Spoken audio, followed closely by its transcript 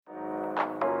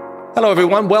Hello,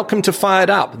 everyone. Welcome to Fired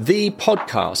Up, the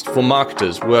podcast for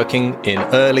marketers working in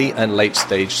early and late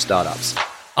stage startups.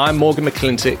 I'm Morgan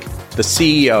McClintock, the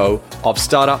CEO of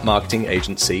startup marketing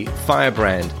agency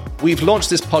Firebrand. We've launched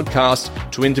this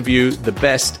podcast to interview the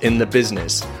best in the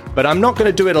business, but I'm not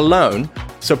going to do it alone.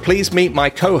 So please meet my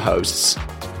co-hosts.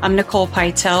 I'm Nicole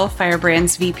Pytel,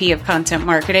 Firebrand's VP of Content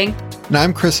Marketing. And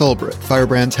I'm Chris Ulbrich,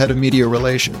 Firebrand's Head of Media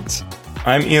Relations.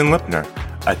 I'm Ian Lipner,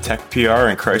 a tech PR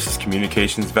and crisis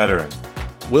communications veteran.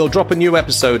 We'll drop a new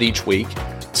episode each week,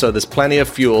 so there's plenty of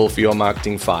fuel for your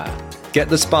marketing fire. Get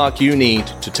the spark you need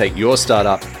to take your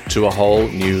startup to a whole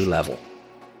new level.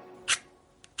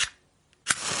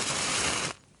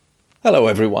 Hello,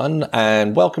 everyone,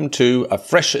 and welcome to a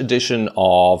fresh edition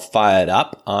of Fired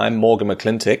Up. I'm Morgan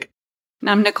McClintock. And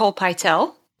I'm Nicole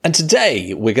Pytel. And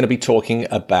today we're going to be talking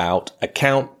about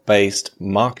account-based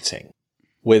marketing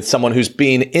with someone who's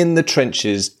been in the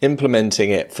trenches implementing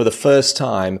it for the first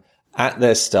time at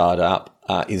their startup.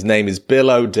 His name is Bill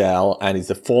Odell, and he's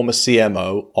the former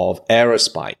CMO of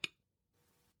Aerospike.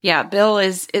 Yeah, Bill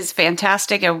is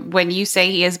fantastic. And when you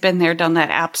say he has been there, done that,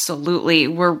 absolutely.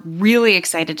 We're really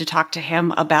excited to talk to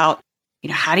him about,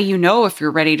 how do you know if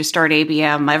you're ready to start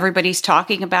ABM? Everybody's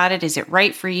talking about it. Is it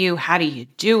right for you? How do you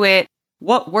do it?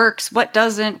 What works? What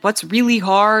doesn't? What's really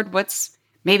hard? What's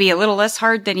maybe a little less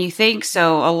hard than you think?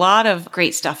 So a lot of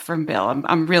great stuff from Bill.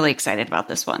 I'm really excited about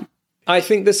this one. I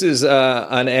think this is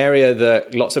an area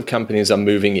that lots of companies are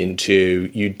moving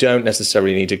into. You don't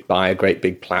necessarily need to buy a great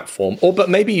big platform, but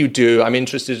maybe you do. I'm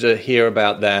interested to hear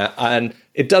about that. And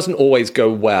it doesn't always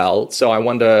go well. So I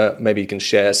wonder, maybe you can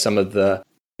share some of the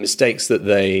mistakes that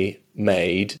they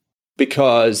made,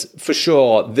 because for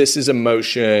sure, this is a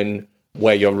motion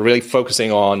where you're really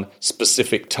focusing on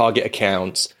specific target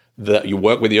accounts that you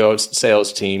work with your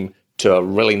sales team to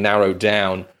really narrow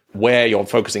down where you're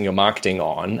focusing your marketing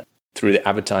on through the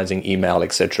advertising, email,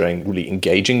 etc., and really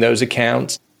engaging those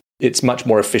accounts. It's much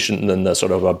more efficient than the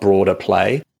sort of a broader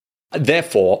play.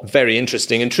 Therefore, very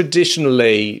interesting. And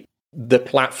traditionally, the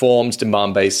platforms,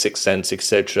 demand-based, 6 Sense,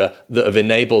 etc., that have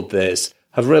enabled this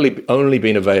have really only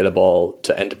been available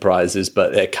to enterprises,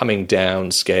 but they're coming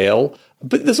down scale.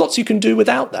 But there's lots you can do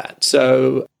without that.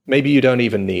 So maybe you don't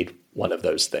even need one of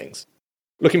those things.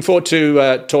 Looking forward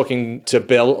to talking to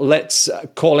Bill. Let's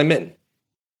call him in.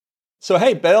 So,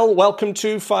 hey, Bill, welcome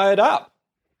to Fired Up.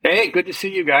 Hey, good to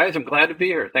see you guys. I'm glad to be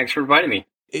here. Thanks for inviting me.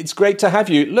 It's great to have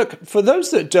you. Look, for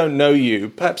those that don't know you,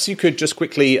 perhaps you could just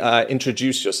quickly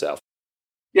introduce yourself.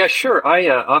 Yeah, sure. I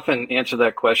often answer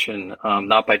that question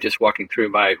not by just walking through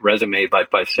my resume,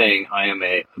 but by saying I am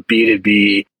a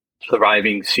B2B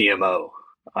thriving CMO.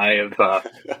 I have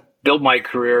built my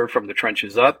career from the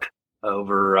trenches up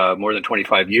over more than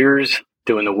 25 years,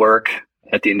 doing the work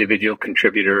at the individual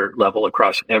contributor level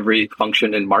across every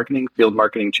function in marketing, field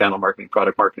marketing, channel marketing,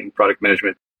 product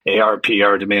management, AR,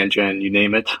 PR, demand gen, you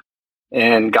name it,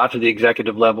 and got to the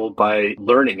executive level by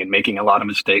learning and making a lot of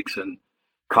mistakes and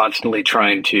constantly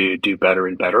trying to do better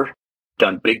and better.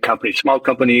 Done big companies, small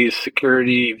companies,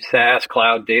 security, SaaS,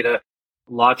 cloud, data,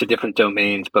 lots of different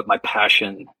domains, but my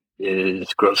passion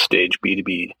is growth stage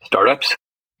B2B startups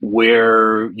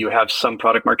where you have some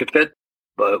product market fit,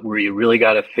 but where you really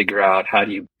got to figure out how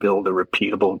do you build a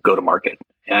repeatable go-to-market.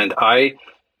 And I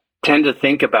tend to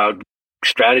think about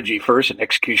strategy first and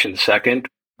execution second,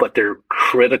 but they're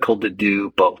critical to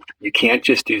do both. You can't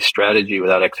just do strategy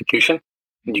without execution,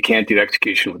 and you can't do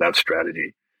execution without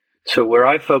strategy. So where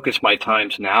I focus my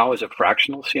times now as a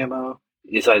fractional CMO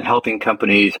is on helping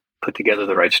companies put together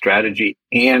the right strategy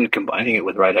and combining it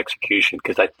with right execution,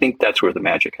 because I think that's where the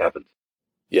magic happens.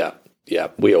 Yeah.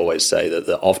 We always say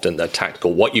that often the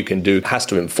tactical, what you can do has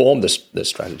to inform the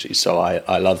strategy. So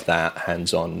I love that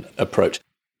hands-on approach.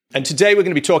 And today we're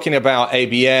going to be talking about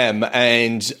ABM,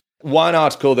 and one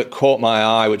article that caught my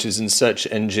eye, which is in search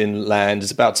engine land,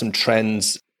 is about some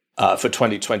trends for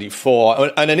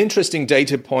 2024. And an interesting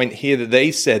data point here that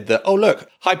they said that,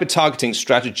 hyper-targeting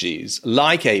strategies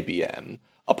like ABM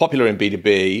are popular in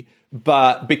B2B,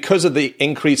 but because of the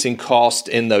increasing cost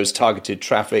in those targeted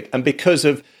traffic and because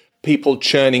of people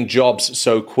churning jobs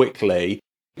so quickly,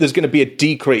 there's going to be a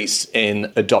decrease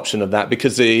in adoption of that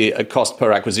because the cost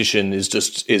per acquisition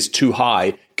is too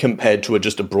high compared to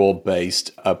just a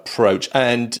broad-based approach.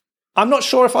 And I'm not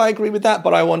sure if I agree with that,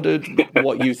 but I wondered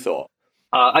what you thought.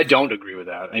 I don't agree with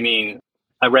that. I mean,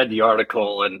 I read the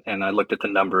article and I looked at the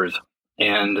numbers,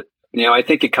 and I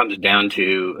think it comes down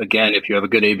to, again, if you have a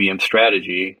good ABM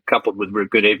strategy coupled with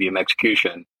good ABM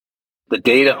execution, the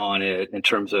data on it in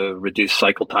terms of reduced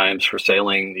cycle times for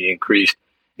sailing, the increased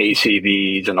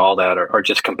ACVs and all that are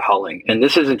just compelling. And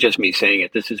this isn't just me saying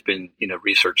it. This has been,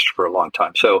 researched for a long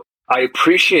time. So I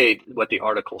appreciate what the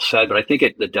article said, but I think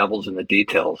the devil's in the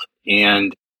details.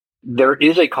 And there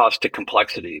is a cost to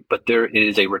complexity, but there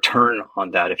is a return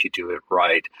on that if you do it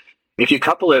right. If you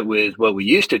couple it with what we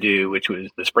used to do, which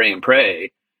was the spray and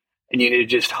pray, and you need to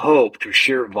just hope through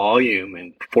sheer volume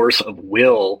and force of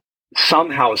will,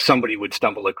 somehow somebody would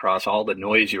stumble across all the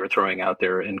noise you were throwing out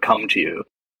there and come to you.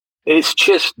 It's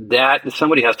just that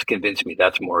somebody has to convince me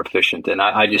that's more efficient. And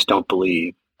I just don't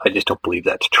believe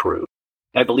that's true.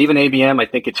 I believe in ABM. I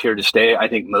think it's here to stay. I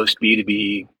think most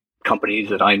B2B companies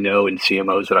that I know and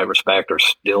CMOs that I respect are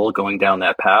still going down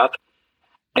that path.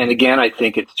 And again, I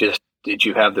think it's just, did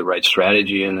you have the right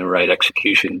strategy and the right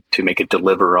execution to make it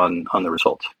deliver on the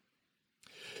results?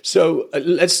 So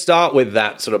let's start with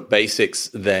that sort of basics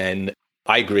then.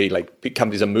 I agree, like big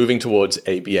companies are moving towards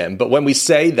ABM. But when we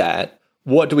say that,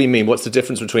 what do we mean? What's the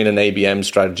difference between an ABM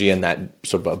strategy and that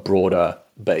sort of a broader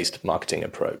based marketing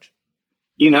approach?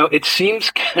 It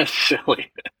seems kind of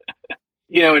silly.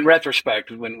 In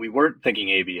retrospect, when we weren't thinking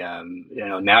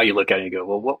ABM, now you look at it and go,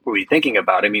 well, what were we thinking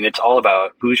about? I mean, it's all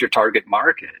about who's your target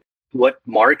market. What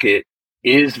market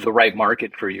is the right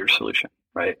market for your solution,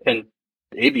 right? And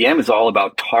ABM is all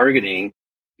about targeting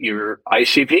your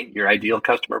ICP, your ideal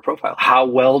customer profile. How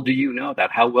well do you know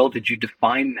that? How well did you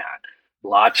define that?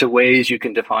 Lots of ways you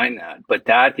can define that, but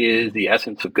that is the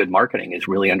essence of good marketing, is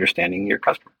really understanding your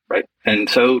customer, right? And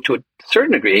so to a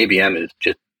certain degree, ABM is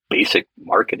just basic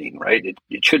marketing, right?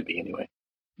 It should be anyway.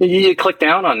 You click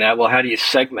down on that. Well, how do you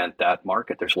segment that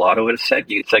market? There's a lot of ways to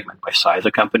segment. You can segment by size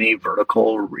of company,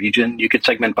 vertical, region. You could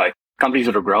segment by companies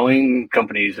that are growing,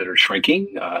 companies that are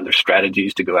shrinking. There's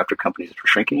strategies to go after companies that are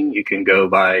shrinking. You can go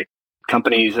by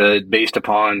companies based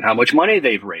upon how much money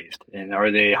they've raised, and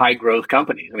are they high growth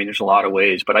companies? I mean, there's a lot of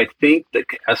ways, but I think the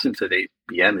essence of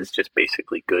ABM is just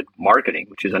basically good marketing,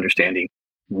 which is understanding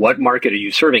what market are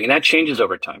you serving? And that changes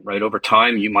over time, right? Over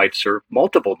time, you might serve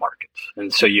multiple markets.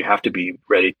 And so you have to be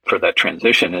ready for that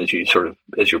transition as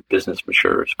your business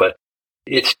matures. But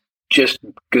it's just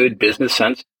good business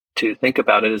sense to think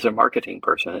about it as a marketing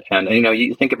person. And,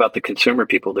 you think about the consumer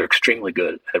people, they're extremely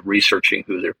good at researching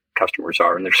who their customers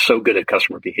are. And they're so good at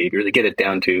customer behavior. They get it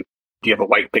down to, do you have a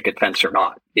white picket fence or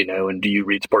not? And do you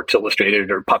read Sports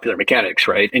Illustrated or Popular Mechanics,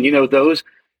 right? And, those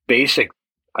basic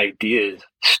ideas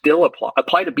still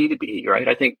apply to B2B, right?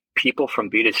 I think people from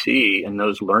B2C and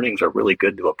those learnings are really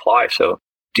good to apply. So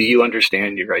do you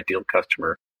understand your ideal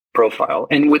customer profile?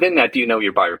 And within that, do you know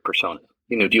your buyer persona?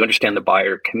 Do you understand the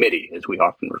buyer committee, as we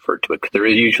often refer to it? Because there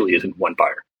usually isn't one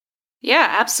buyer. Yeah,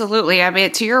 absolutely. I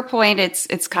mean, to your point,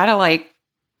 it's kind of like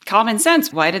common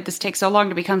sense. Why did this take so long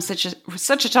to become such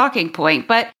a talking point?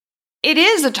 But it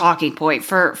is a talking point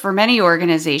for many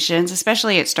organizations,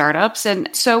 especially at startups.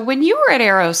 And so when you were at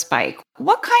Aerospike,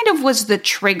 what kind of was the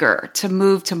trigger to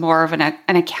move to more of an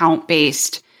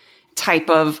account-based type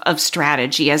of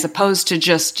strategy as opposed to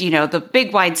just, the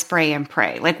big wide spray and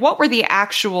pray? Like, what were the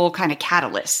actual kind of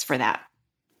catalysts for that?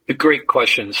 A great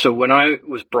question. So when I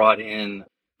was brought in,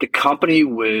 the company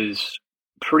was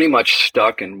pretty much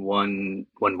stuck in one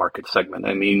market segment.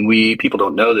 I mean, people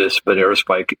don't know this, but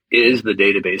Aerospike is the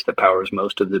database that powers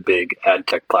most of the big ad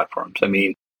tech platforms. I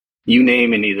mean, you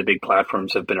name any of the big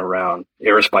platforms have been around,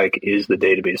 Aerospike is the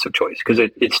database of choice because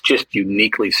it's just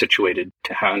uniquely situated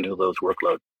to handle those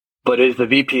workloads. But as the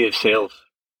VP of sales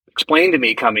explained to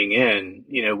me coming in,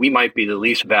 we might be the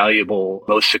least valuable,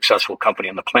 most successful company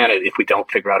on the planet if we don't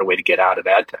figure out a way to get out of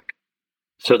ad tech.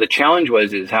 So the challenge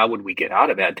is how would we get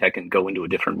out of ad tech and go into a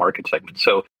different market segment?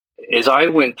 So as I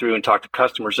went through and talked to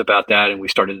customers about that, and we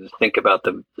started to think about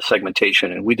the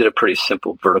segmentation, and we did a pretty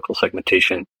simple vertical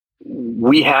segmentation.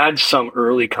 We had some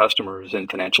early customers in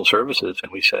financial services,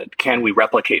 and we said, can we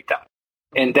replicate that?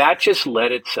 And that just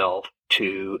led itself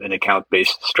to an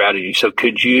account-based strategy. So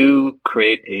could you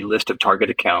create a list of target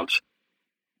accounts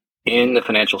in the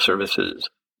financial services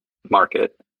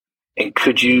market? And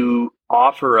could you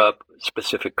offer up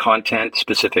specific content,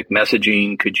 specific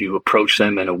messaging? Could you approach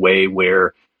them in a way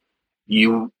where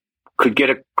you could get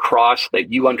across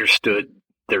that you understood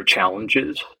their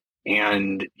challenges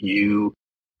and you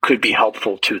could be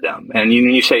helpful to them? And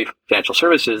you say financial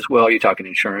services, well, you're talking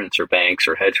insurance or banks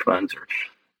or hedge funds or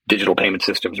digital payment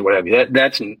systems or whatever.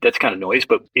 That's kind of noise,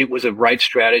 but it was a right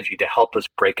strategy to help us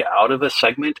break out of a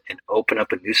segment and open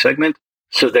up a new segment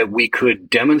so that we could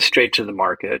demonstrate to the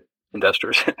market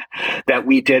investors that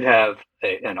we did have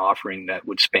an offering that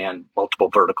would span multiple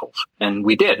verticals. And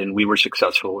we did, and we were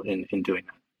successful in doing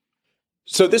that.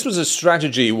 So this was a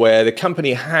strategy where the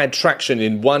company had traction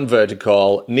in one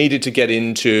vertical, needed to get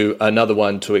into another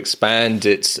one to expand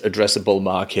its addressable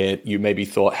market. You maybe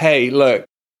thought, hey, look,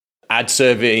 ad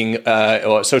serving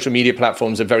or social media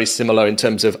platforms are very similar in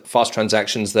terms of fast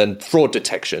transactions than fraud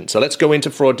detection. So let's go into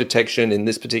fraud detection in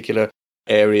this particular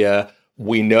area.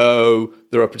 We know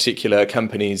there are particular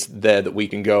companies there that we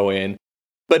can go in,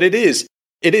 but it is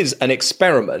an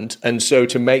experiment. And so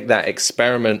to make that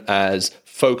experiment as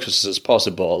focused as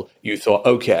possible, you thought,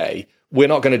 okay, we're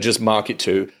not going to just market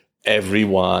to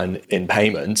everyone in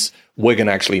payments. We're going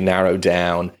to actually narrow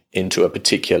down into a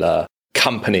particular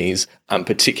companies and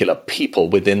particular people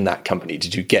within that company.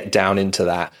 Did you get down into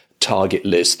that target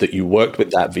list that you worked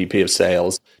with that VP of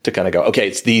sales to kind of go, okay,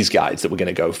 it's these guys that we're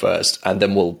going to go first, and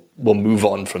then we'll move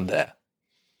on from there?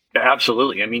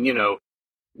 Absolutely. I mean,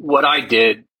 what I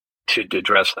did to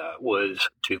address that was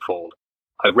twofold.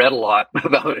 I read a lot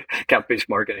about account-based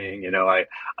marketing.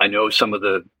 I know some of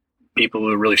the people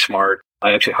who are really smart.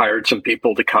 I actually hired some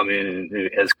people to come in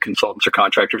as consultants or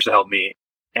contractors to help me.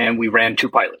 And we ran 2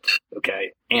 pilots.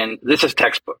 Okay. And this is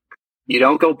textbook. You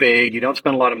don't go big. You don't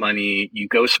spend a lot of money. You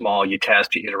go small, you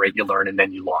test, you iterate, you learn, and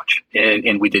then you launch.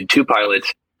 And we did 2 pilots.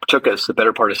 It took us the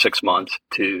better part of 6 months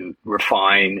to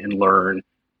refine and learn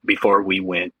before we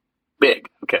went big.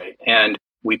 Okay. And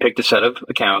we picked a set of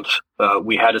accounts.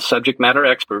 We had a subject matter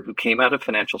expert who came out of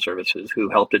financial services who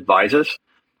helped advise us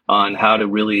on how to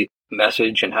really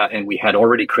message and we had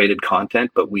already created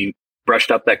content, but we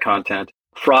brushed up that content.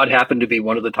 Fraud happened to be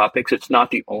one of the topics. It's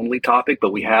not the only topic,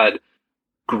 but we had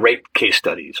great case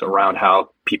studies around how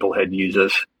people had used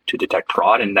us to detect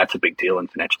fraud. And that's a big deal in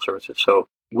financial services. So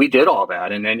we did all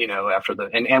that. And then, after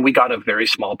and we got a very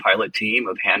small pilot team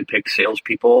of handpicked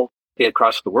salespeople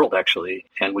across the world, actually.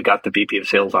 And we got the VP of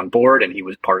sales on board, and he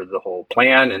was part of the whole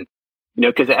plan. And,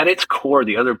 because at its core,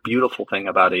 the other beautiful thing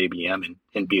about ABM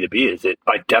and B2B is it,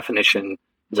 by definition,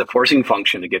 is a forcing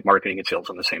function to get marketing and sales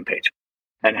on the same page.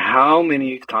 And how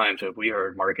many times have we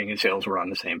heard marketing and sales were on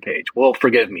the same page? Well,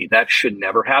 forgive me, that should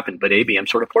never happen. But ABM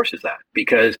sort of forces that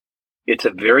because it's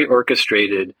a very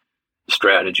orchestrated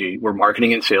strategy where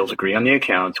marketing and sales agree on the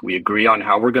accounts. We agree on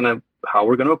how we're going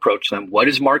to approach them. What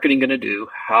is marketing going to do?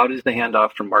 How does the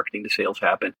handoff from marketing to sales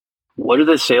happen? What do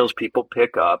the salespeople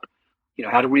pick up?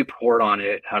 How do we report on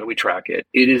it? How do we track it?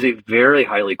 It is a very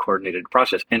highly coordinated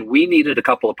process. And we needed a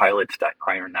couple of pilots to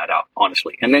iron that out,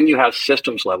 honestly. And then you have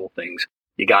systems level things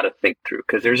you got to think through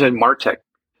because there's a MarTech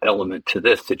element to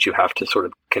this that you have to sort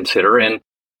of consider. And,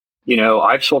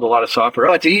 I've sold a lot of software.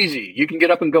 Oh, it's easy. You can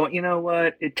get up and go, you know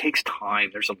what? It takes time.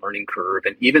 There's a learning curve.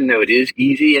 And even though it is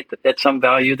easy at some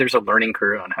value, there's a learning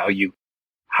curve on how you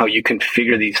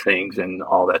configure these things and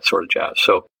all that sort of jazz.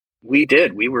 So we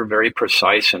were very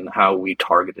precise in how we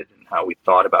targeted and how we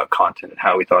thought about content and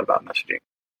how we thought about messaging.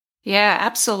 Yeah,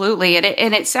 absolutely.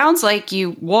 And it sounds like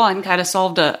you, one, kind of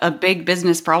solved a big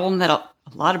business problem that a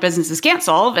lot of businesses can't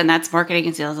solve, and that's marketing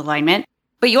and sales alignment.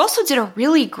 But you also did a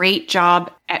really great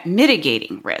job at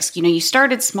mitigating risk. You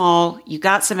started small, you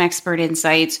got some expert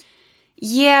insights.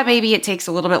 Yeah, maybe it takes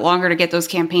a little bit longer to get those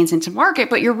campaigns into market,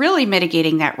 but you're really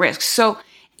mitigating that risk. So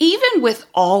even with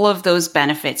all of those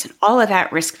benefits and all of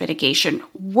that risk mitigation,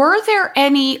 were there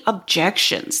any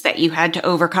objections that you had to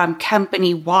overcome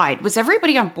company-wide? Was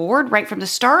everybody on board right from the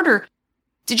start, or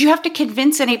did you have to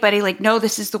convince anybody like, no,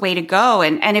 this is the way to go?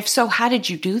 And if so, how did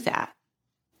you do that?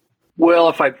 Well,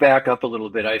 if I back up a little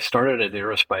bit, I started at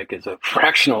Aerospike as a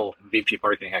fractional VP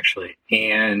marketing, actually.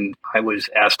 And I was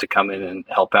asked to come in and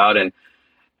help out. And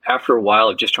after a while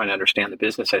of just trying to understand the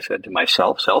business, I said to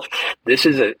myself, this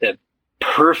is a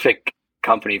perfect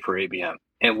company for ABM.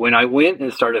 And when I went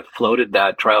and floated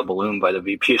that trial balloon by the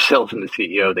VP of sales and the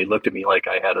CEO, they looked at me like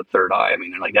I had a third eye. I mean,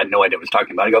 they're like, I had no idea what I was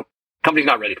talking about. I go, company's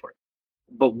not ready for it.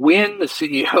 But when the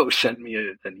CEO sent me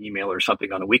an email or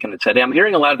something on a weekend that said, hey, I'm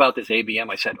hearing a lot about this ABM,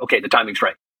 I said, okay, the timing's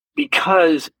right.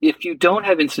 Because if you don't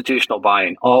have institutional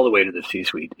buy-in all the way to the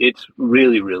C-suite, it's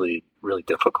really, really, really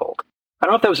difficult. I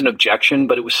don't know if that was an objection,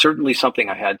 but it was certainly something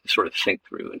I had to sort of think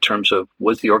through in terms of,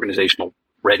 was the organizational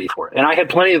ready for it? And I had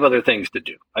plenty of other things to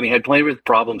do. I had plenty of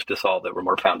problems to solve that were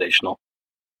more foundational.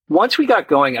 Once we got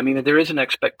going, there is an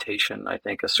expectation, I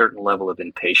think, a certain level of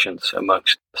impatience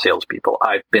amongst salespeople.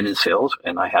 I've been in sales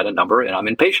and I had a number and I'm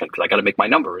impatient because I got to make my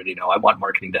number and, I want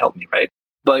marketing to help me, right?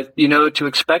 But, to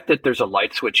expect that there's a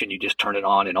light switch and you just turn it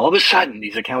on and all of a sudden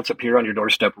these accounts appear on your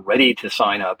doorstep ready to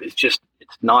sign up is just,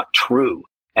 it's not true.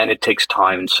 And it takes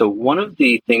time. And so one of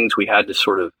the things we had to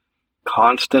sort of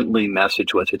constantly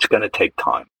message was it's going to take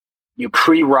time. You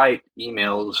pre-write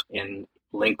emails in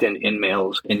LinkedIn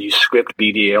InMails and you script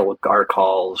BDR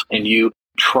calls and you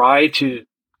try to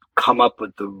come up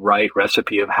with the right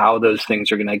recipe of how those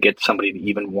things are going to get somebody to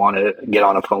even want to get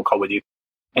on a phone call with you.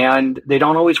 And they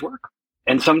don't always work.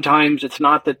 And sometimes it's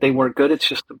not that they weren't good. It's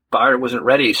just the buyer wasn't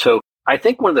ready. So I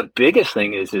think one of the biggest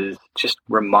things is just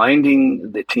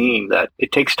reminding the team that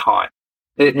it takes time.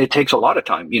 It takes a lot of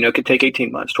time. It could take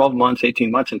 18 months, 12 months,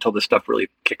 18 months until this stuff really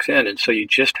kicks in. And so you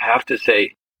just have to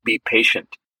say, be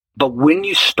patient. But when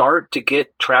you start to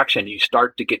get traction, you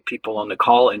start to get people on the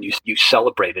call and you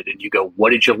celebrate it and you go,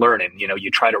 what did you learn? And,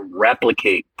 you try to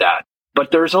replicate that.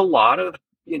 But there's a lot of,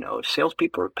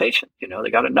 salespeople are patient. They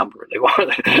got a number. They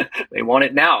want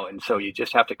it now. And so you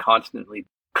just have to constantly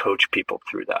coach people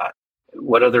through that.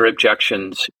 What other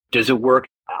objections? Does it work?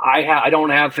 I don't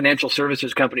have financial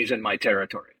services companies in my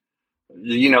territory,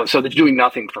 so they're doing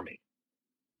nothing for me.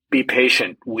 Be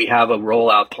patient. We have a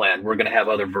rollout plan. We're going to have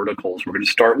other verticals. We're going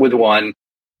to start with one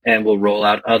and we'll roll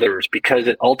out others, because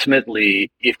ultimately,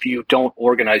 if you don't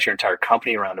organize your entire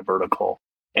company around a vertical,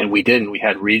 and we didn't, we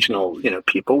had regional,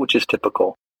 people, which is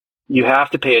typical. You have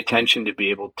to pay attention to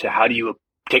be able to, how do you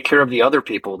take care of the other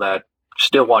people that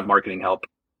still want marketing help,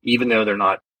 even though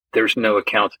there's no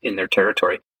accounts in their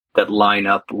territory that line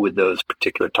up with those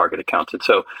particular target accounts. And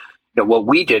so, what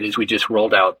we did is we just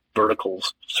rolled out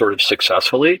verticals sort of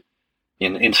successfully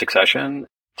in succession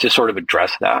to sort of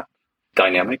address that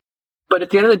dynamic. But at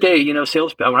the end of the day,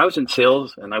 sales, when I was in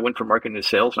sales and I went from marketing to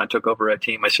sales and I took over a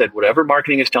team, I said, whatever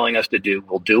marketing is telling us to do,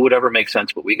 we'll do whatever makes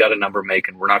sense, but we got a number make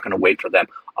and we're not going to wait for them.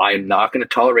 I am not going to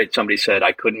tolerate somebody said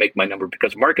I couldn't make my number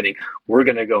because of marketing. We're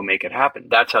going to go make it happen.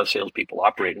 That's how salespeople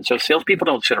operate. And so salespeople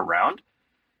don't sit around,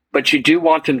 but you do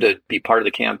want them to be part of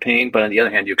the campaign. But on the other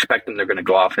hand, you expect them, they're going to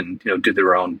go off and, do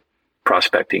their own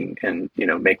prospecting and,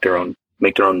 make their own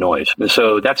noise. And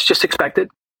so that's just expected.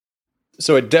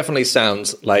 So it definitely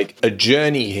sounds like a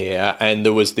journey here. And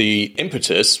there was the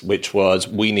impetus, which was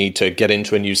we need to get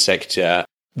into a new sector.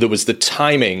 There was the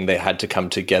timing they had to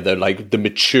come together, like the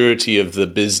maturity of the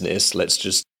business, let's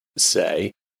just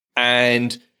say.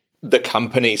 And the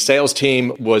company sales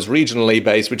team was regionally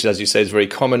based, which, as you say, is very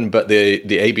common. But the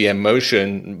ABM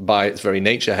motion, by its very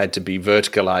nature, had to be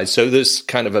verticalized. So there's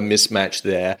kind of a mismatch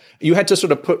there. You had to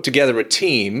sort of put together a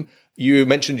team. You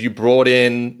mentioned you brought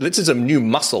in, this is a new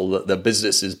muscle that the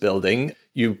business is building.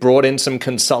 You brought in some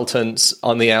consultants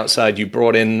on the outside. You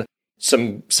brought in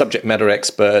some subject matter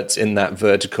experts in that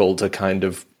vertical to kind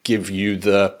of give you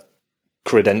the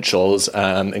credentials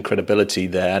and credibility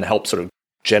there and help sort of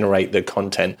generate the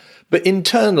content. But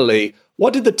internally,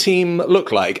 what did the team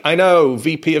look like? I know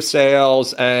VP of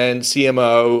sales and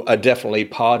CMO are definitely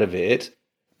part of it,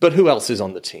 but who else is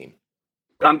on the team?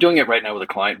 I'm doing it right now with a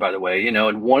client, by the way,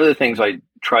 and one of the things I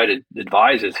try to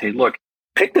advise is, hey, look,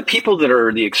 pick the people that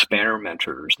are the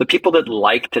experimenters, the people that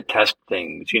like to test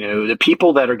things, the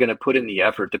people that are going to put in the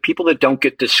effort, the people that don't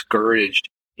get discouraged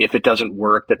if it doesn't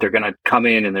work, that they're going to come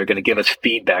in and they're going to give us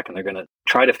feedback and they're going to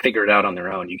try to figure it out on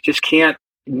their own. You just can't,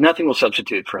 nothing will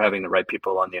substitute for having the right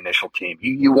people on the initial team.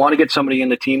 You want to get somebody in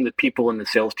the team that people in the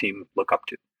sales team look up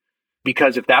to.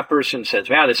 Because if that person says,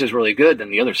 "Man, this is really good,"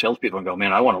 then the other salespeople go,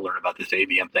 "Man, I want to learn about this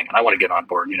ABM thing and I want to get on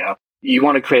board." You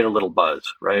want to create a little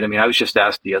buzz, right? I mean, I was just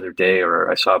asked the other day, or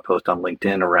I saw a post on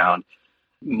LinkedIn around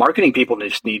marketing people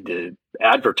just need to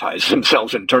advertise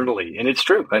themselves internally, and it's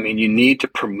true. I mean, you need to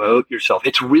promote yourself.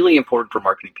 It's really important for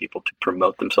marketing people to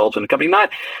promote themselves in a company,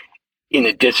 not in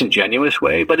a disingenuous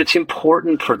way, but it's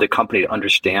important for the company to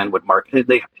understand what marketing.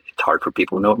 It's hard for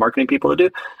people to know what marketing people to do.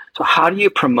 So how do you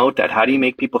promote that? How do you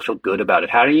make people feel good about it?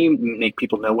 How do you make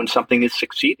people know when something is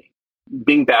succeeding?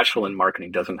 Being bashful in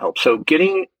marketing doesn't help. So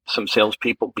getting some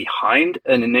salespeople behind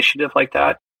an initiative like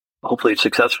that, hopefully it's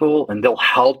successful, and they'll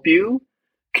help you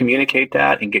communicate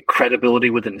that and get credibility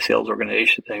within the sales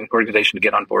organization to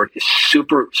get on board is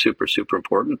super, super, super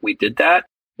important. We did that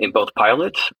in both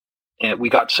pilots, and we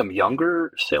got some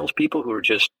younger salespeople who are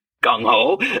just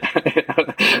gung-ho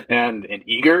and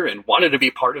eager and wanted to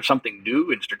be part of something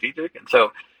new and strategic. And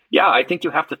so, yeah, I think you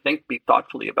have to be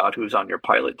thoughtfully about who's on your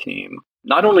pilot team,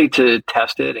 not only to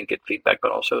test it and get feedback,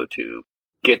 but also to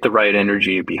get the right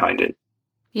energy behind it.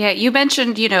 Yeah, you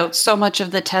mentioned, so much of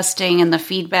the testing and the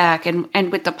feedback,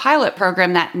 and with the pilot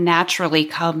program, that naturally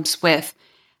comes with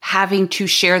having to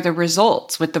share the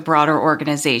results with the broader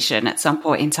organization at some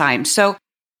point in time. So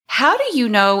how do you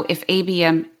know if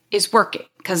ABM is working?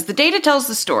 Because the data tells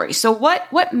the story. So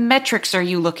what metrics are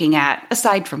you looking at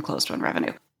aside from closed-won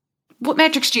revenue? What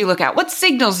metrics do you look at? What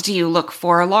signals do you look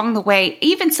for along the way?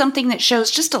 Even something that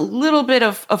shows just a little bit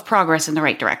of progress in the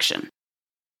right direction.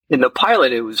 In the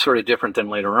pilot, it was sort of different than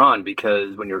later on,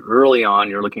 because when you're early on,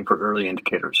 you're looking for early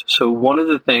indicators. So one of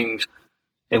the things,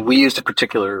 and we used a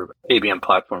particular ABM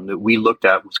platform that we looked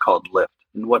at, was called Lift.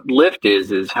 And what Lift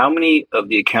is how many of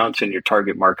the accounts in your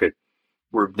target market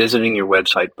were visiting your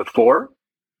website before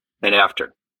and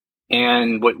after.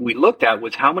 And what we looked at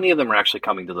was how many of them are actually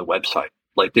coming to the website.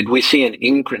 Like, did we see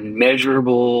an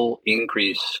measurable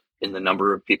increase in the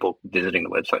number of people visiting the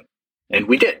website? And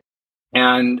we did.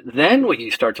 And then what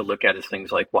you start to look at is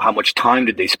things like, well, how much time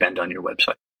did they spend on your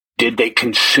website? Did they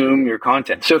consume your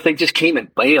content? So if they just came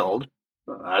and bailed,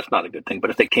 well, that's not a good thing. But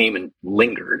if they came and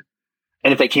lingered,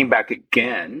 and if they came back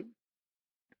again,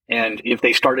 and if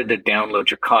they started to download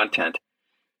your content,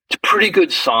 it's a pretty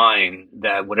good sign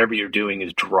that whatever you're doing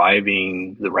is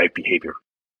driving the right behavior.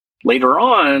 Later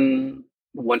on,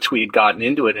 once we had gotten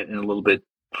into it and a little bit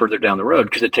further down the road,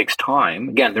 because it takes time,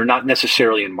 again, they're not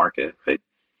necessarily in market, right?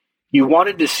 You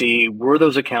wanted to see, were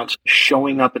those accounts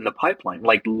showing up in the pipeline?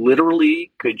 Like,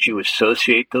 literally, could you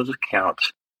associate those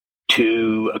accounts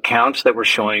to accounts that were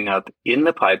showing up in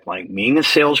the pipeline, meaning a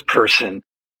salesperson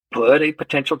put a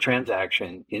potential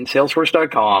transaction in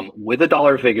Salesforce.com with a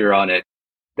dollar figure on it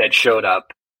that showed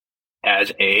up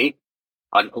as a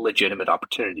legitimate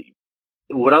opportunity.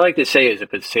 What I like to say is,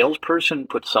 if a salesperson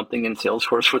puts something in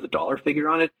Salesforce with a dollar figure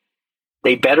on it,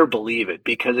 they better believe it,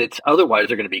 because otherwise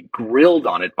they're going to be grilled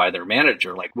on it by their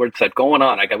manager. Like, what's that going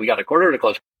on? We got a quarter to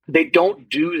close. They don't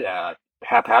do that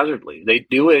haphazardly. They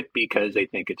do it because they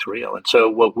think it's real. And so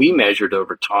what we measured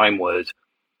over time was,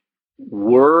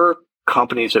 were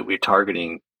companies that we're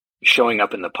targeting showing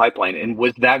up in the pipeline, and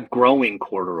was that growing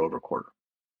quarter over quarter?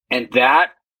 And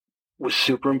that was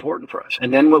super important for us.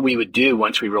 And then what we would do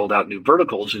once we rolled out new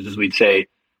verticals is we'd say,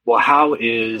 well, how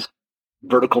is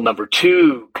vertical number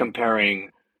 2 comparing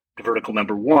to vertical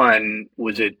number 1?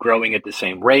 Was it growing at the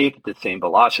same rate, at the same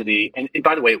velocity? And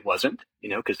by the way, it wasn't,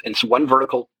 because so one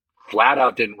vertical flat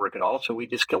out didn't work at all. So we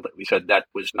just killed it. We said that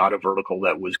was not a vertical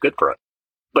that was good for us.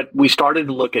 But we started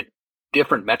to look at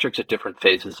different metrics at different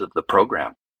phases of the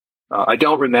program. I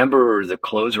don't remember the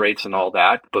close rates and all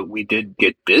that, but we did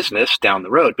get business down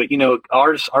the road. But,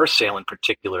 our sale in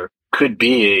particular could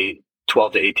be a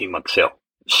 12 to 18 month sale.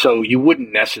 So you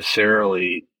wouldn't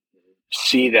necessarily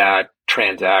see that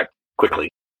transact quickly,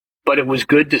 but it was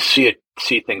good to see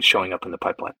things showing up in the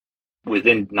pipeline.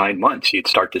 Within 9 months, you'd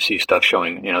start to see stuff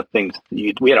showing, things.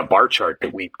 We had a bar chart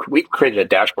that we created a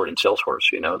dashboard in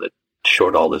Salesforce, that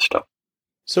showed all this stuff.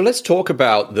 So let's talk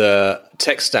about the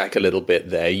tech stack a little bit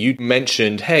there. You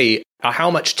mentioned, hey, how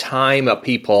much time are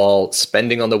people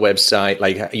spending on the website?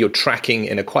 Like, you're tracking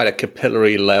in quite a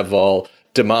capillary level.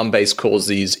 Demand-based calls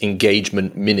these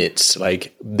engagement minutes,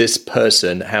 like this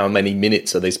person, how many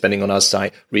minutes are they spending on our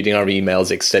site, reading our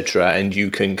emails, etc. And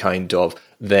you can kind of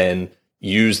then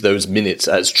use those minutes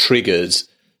as triggers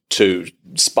to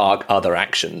spark other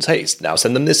actions. Hey, now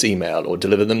send them this email, or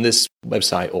deliver them this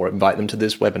website, or invite them to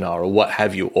this webinar, or what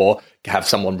have you, or have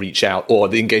someone reach out, or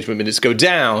the engagement minutes go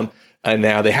down and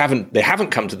now they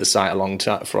haven't come to the site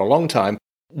for a long time.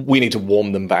 We need to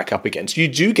warm them back up again. So you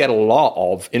do get a lot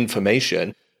of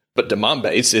information, but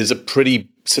demand-based is a pretty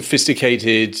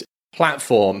sophisticated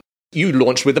platform. You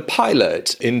launched with a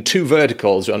pilot in 2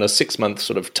 verticals on a 6-month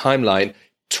sort of timeline.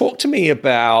 Talk to me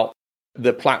about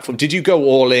the platform. Did you go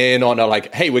all in on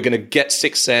hey, we're going to get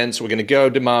 6 cents, we're going to go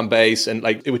demand-based, and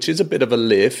which is a bit of a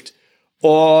lift?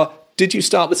 Or did you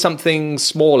start with something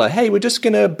smaller? Hey, we're just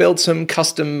going to build some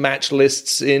custom match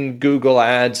lists in Google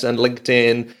Ads and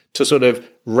LinkedIn to sort of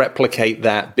replicate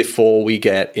that before we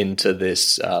get into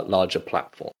this larger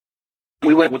platform?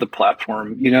 We went with a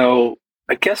platform,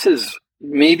 I guess is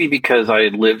maybe because I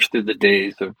had lived through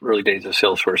the early days of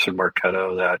Salesforce and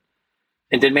Marketo,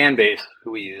 and Demandbase,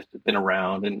 who we used, had been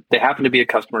around, and they happened to be a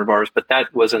customer of ours, but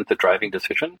that wasn't the driving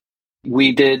decision.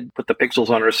 We did put the pixels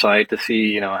on our site to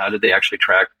see, how did they actually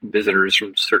track visitors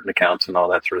from certain accounts and all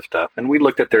that sort of stuff. And we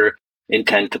looked at their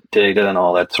intent data and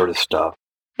all that sort of stuff.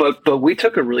 But we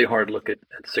took a really hard look at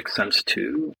 6 cents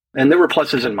too. And there were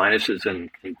pluses and minuses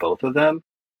in both of them.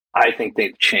 I think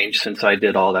they've changed since I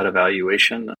did all that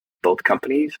evaluation, both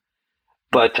companies.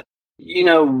 But,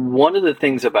 one of the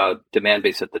things about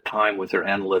Demandbase at the time was their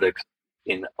analytics,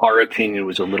 in our opinion,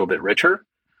 was a little bit richer,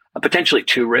 potentially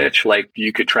too rich. Like,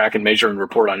 you could track and measure and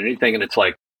report on anything. And it's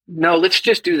like, no, let's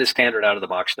just do the standard out of the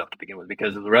box stuff to begin with,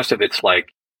 because the rest of it's like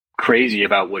crazy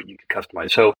about what you could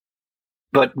customize.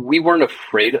 But we weren't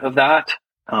afraid of that.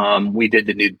 We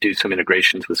did do some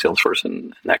integrations with Salesforce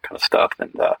and that kind of stuff.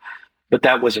 But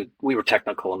that wasn't, we were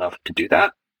technical enough to do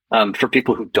that. For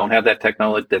people who don't have that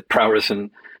technology, that prowess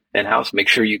in-house, make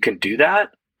sure you can do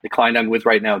that. The client I'm with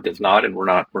right now does not, and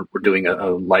we're doing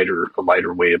a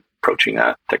lighter way of approaching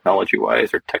that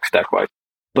technology-wise or tech stack-wise.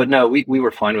 But no, we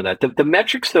were fine with that. The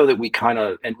metrics, though, that we kind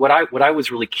of, and what I was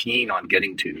really keen on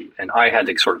getting to, and I had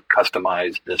to sort of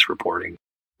customize this reporting,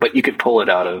 but you could pull it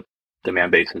out of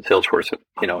Demandbase and Salesforce.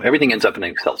 Everything ends up in an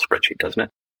Excel spreadsheet, doesn't it?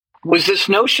 Was this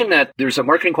notion that there's a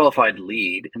marketing qualified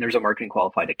lead and there's a marketing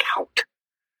qualified account.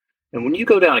 And when you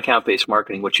go down account-based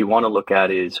marketing, what you want to look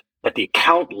at is at the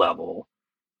account level,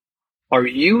 are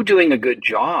you doing a good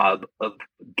job of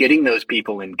getting those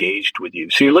people engaged with you?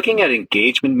 So you're looking at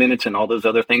engagement minutes and all those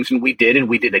other things. And we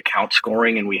did account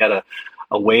scoring, and we had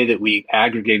a way that we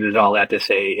aggregated all that to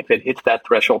say, if it hits that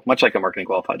threshold, much like a marketing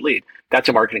qualified lead, that's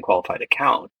a marketing qualified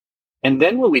account. And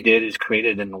then what we did is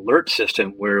created an alert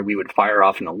system where we would fire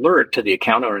off an alert to the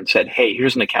account owner and said, hey,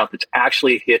 here's an account that's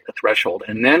actually hit a threshold.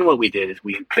 And then what we did is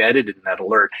we embedded in that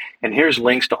alert, and here's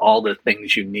links to all the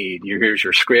things you need. Here's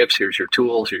your scripts, here's your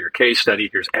tools, here's your case study,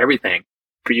 here's everything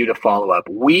for you to follow up.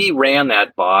 We ran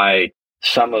that by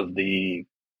some of the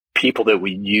people that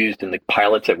we used in the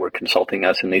pilots that were consulting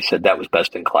us, and they said that was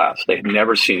best in class. They had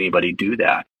never seen anybody do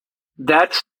that.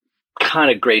 That's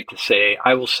kind of great to say.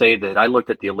 I will say that I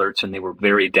looked at the alerts and they were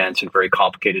very dense and very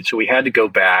complicated. So we had to go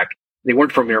back. They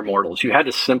weren't for mere mortals. You had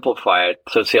to simplify it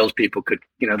so salespeople could,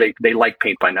 they like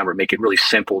paint by number, make it really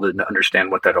simple to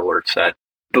understand what that alert said.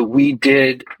 But we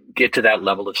did get to that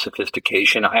level of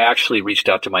sophistication. I actually reached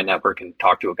out to my network and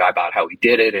talked to a guy about how he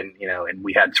did it. And, and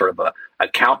we had sort of a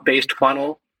account-based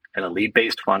funnel and a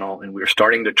lead-based funnel. And we were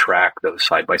starting to track those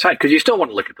side by side because you still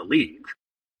want to look at the leads.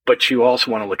 But you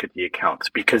also want to look at the accounts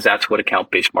because that's what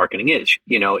account-based marketing is.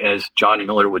 As John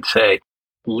Miller would say,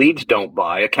 leads don't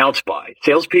buy, accounts buy.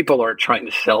 Salespeople aren't trying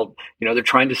to sell, they're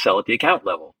trying to sell at the account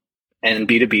level. And in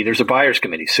B2B, there's a buyer's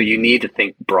committee. So you need to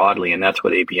think broadly, and that's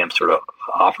what ABM sort of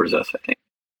offers us, I think.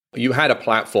 You had a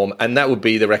platform, and that would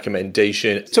be the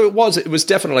recommendation. So it was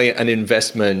definitely an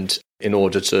investment in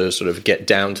order to sort of get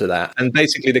down to that. And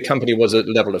basically the company was a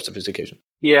level of sophistication.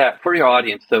 Yeah. For your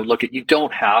audience, though, you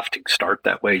don't have to start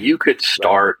that way. You could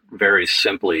start very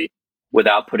simply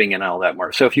without putting in all that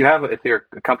mark. So if you're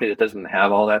a company that doesn't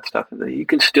have all that stuff, you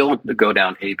can still go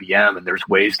down ABM, and there's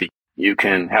ways that you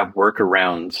can have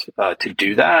workarounds to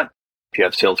do that. If you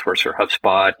have Salesforce or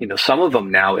HubSpot, some of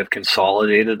them now have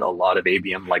consolidated a lot of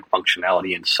ABM-like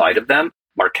functionality inside of them.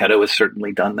 Marketo has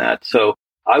certainly done that. So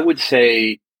I would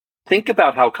say, think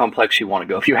about how complex you want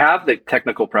to go. If you have the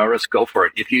technical prowess, go for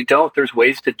it. If you don't, there's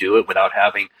ways to do it without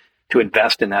having to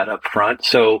invest in that up front.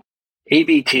 So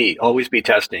ABT, always be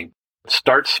testing.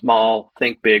 Start small,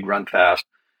 think big, run fast.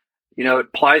 It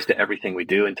applies to everything we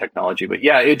do in technology. But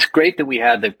yeah, it's great that we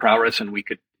had the prowess and we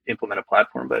could implement a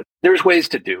platform, but there's ways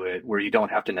to do it where you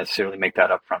don't have to necessarily make that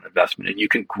upfront investment, and you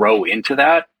can grow into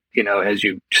that, as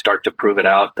you start to prove it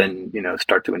out, then,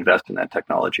 start to invest in that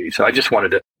technology. So I just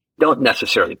wanted to, don't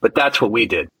necessarily, but that's what we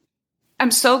did.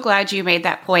 I'm so glad you made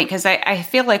that point, because I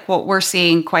feel like what we're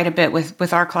seeing quite a bit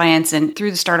with our clients and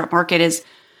through the startup market is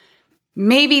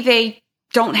maybe they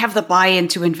don't have the buy-in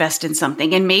to invest in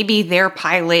something. And maybe their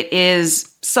pilot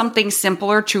is something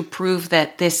simpler to prove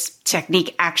that this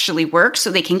technique actually works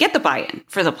so they can get the buy-in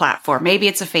for the platform. Maybe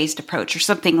it's a phased approach or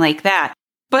something like that.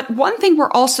 But one thing we're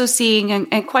also seeing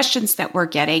and questions that we're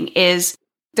getting is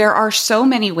there are so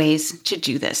many ways to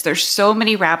do this. There's so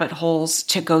many rabbit holes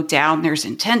to go down. There's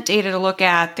intent data to look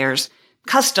at. There's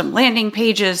custom landing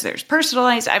pages. There's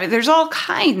personalized. There's all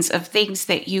kinds of things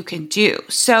that you can do.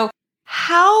 So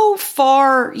how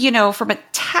far, from a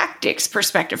tactics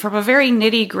perspective, from a very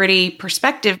nitty-gritty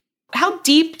perspective, how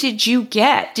deep did you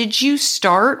get? Did you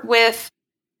start with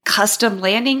custom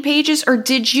landing pages, or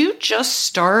did you just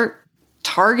start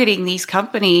targeting these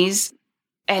companies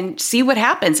and see what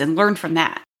happens and learn from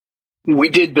that? We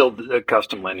did build a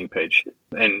custom landing page,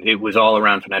 and it was all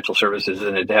around financial services,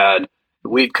 and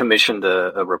we'd commissioned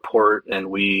a report, and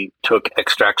we took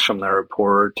extracts from the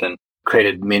report and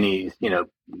created many,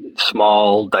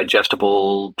 small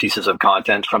digestible pieces of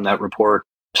content from that report.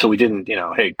 So we didn't,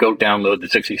 hey, go download the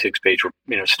 66-page,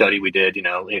 study we did.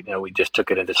 We just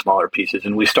took it into smaller pieces,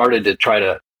 and we started to try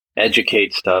to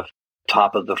educate stuff,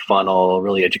 top of the funnel,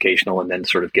 really educational, and then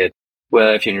sort of get,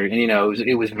 well, if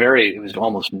it was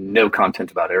almost no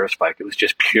content about Aerospike. It was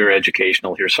just pure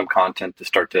educational. Here's some content to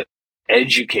start to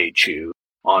educate you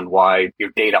on why your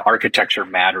data architecture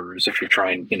matters if you're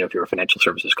trying, if you're a financial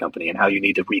services company, and how you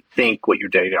need to rethink what your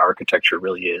data architecture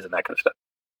really is and that kind of stuff.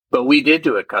 But we did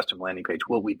do a custom landing page.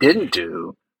 What we didn't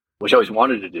do, which I always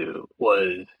wanted to do,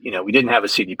 was, we didn't have a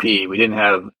CDP. We didn't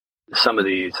have some of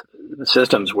these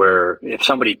systems where if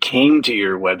somebody came to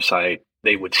your website,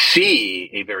 they would see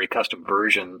a very custom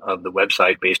version of the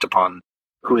website based upon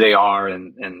who they are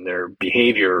and their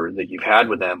behavior that you've had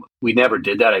with them. We never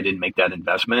did that. I didn't make that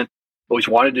investment. Always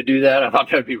wanted to do that. I thought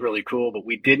that'd be really cool, but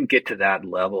we didn't get to that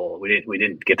level. We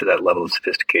didn't get to that level of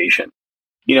sophistication.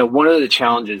 One of the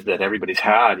challenges that everybody's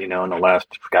had, in the last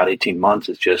 18 months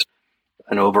is just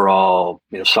an overall,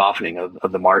 softening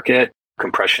of the market,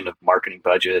 compression of marketing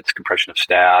budgets, compression of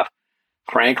staff.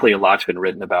 Frankly, a lot's been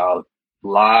written about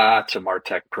lots of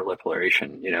MarTech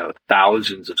proliferation,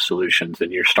 thousands of solutions,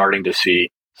 and you're starting to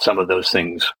see some of those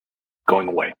things going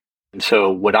away. And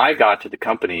so when I got to the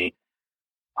company,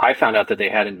 I found out that they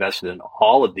had invested in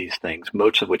all of these things,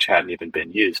 most of which hadn't even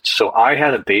been used. So I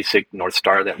had a basic North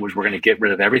Star that was, we're going to get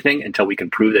rid of everything until we can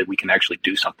prove that we can actually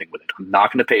do something with it. I'm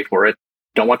not going to pay for it.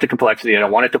 Don't want the complexity. I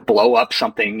don't want it to blow up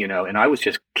something, and I was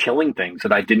just killing things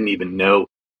that I didn't even know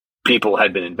people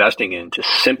had been investing in to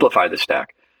simplify the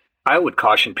stack. I would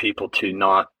caution people to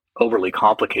not overly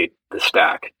complicate the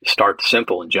stack. Start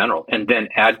simple in general, and then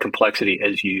add complexity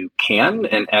as you can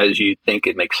and as you think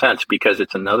it makes sense, because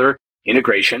it's another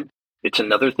integration. It's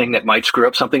another thing that might screw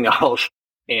up something else,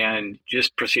 and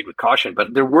just proceed with caution.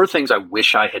 But there were things I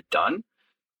wish I had done,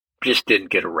 just didn't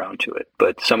get around to it.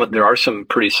 But there are some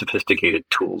pretty sophisticated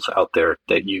tools out there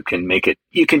that you can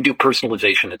do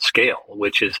personalization at scale,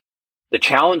 which is the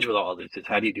challenge with all this is,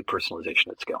 how do you do personalization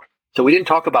at scale? So we didn't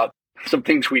talk about some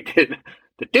things we did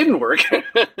that didn't work.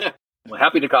 I'm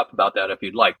happy to talk about that if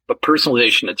you'd like, but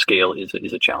personalization at scale is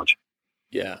a challenge.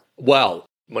 Yeah. Well,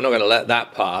 we're not going to let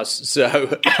that pass.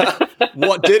 So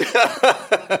what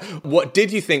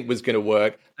did you think was going to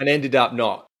work and ended up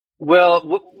not?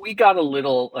 Well, we got a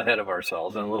little ahead of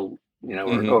ourselves and a little,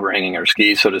 we're overhanging our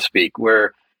skis, so to speak,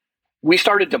 where we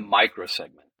started to micro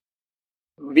segment.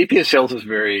 VP of Sales is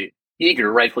very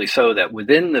eager, rightfully so, that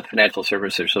within the financial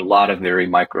service, there's a lot of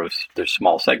very there's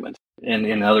small segments and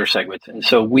in other segments. And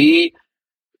so we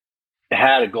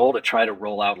had a goal to try to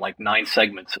roll out like 9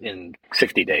 segments in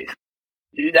 60 days.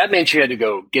 That meant you had to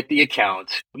go get the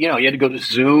accounts. You had to go to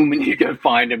Zoom and you got to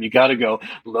find them. You got to go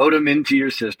load them into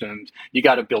your systems. You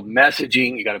got to build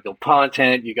messaging. You got to build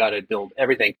content. You got to build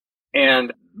everything.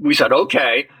 And we said,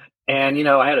 okay. And,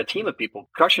 I had a team of people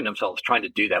crushing themselves trying to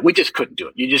do that. We just couldn't do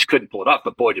it. You just couldn't pull it off.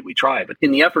 But boy, did we try. But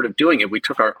in the effort of doing it, we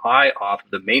took our eye off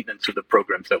the maintenance of the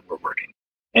programs that were working.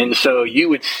 And so you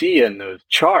would see in those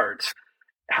charts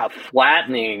how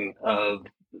flattening of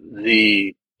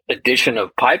the addition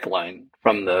of pipeline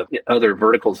from the other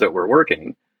verticals that were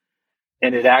working.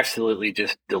 And it absolutely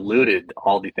just diluted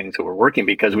all the things that were working,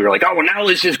 because we were like, oh, well, now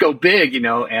let's just go big,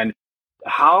 and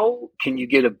how can you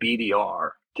get a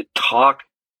BDR to talk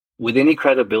with any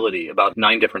credibility about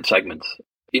 9 different segments?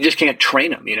 You just can't train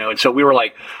them, And so we were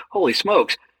like, holy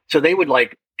smokes. So they would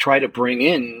try to bring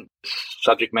in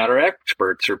subject matter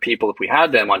experts or people, if we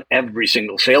had them, on every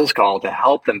single sales call to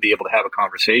help them be able to have a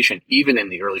conversation, even in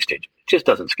the early stage. It just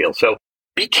doesn't scale. So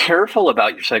be careful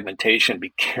about your segmentation.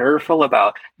 Be careful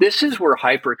about, this is where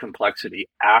hyper complexity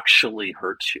actually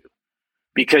hurts you,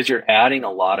 because you're adding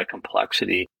a lot of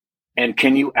complexity. And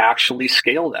can you actually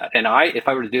scale that? And if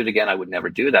I were to do it again, I would never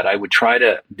do that. I would try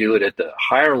to do it at the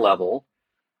higher level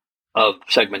of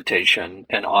segmentation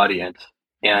and audience,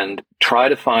 and try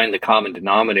to find the common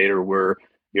denominator where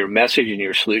your message and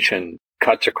your solution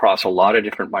cuts across a lot of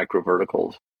different micro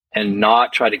verticals, and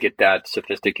not try to get that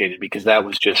sophisticated, because that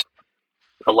was just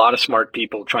a lot of smart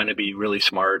people trying to be really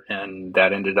smart, and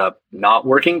that ended up not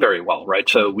working very well, right?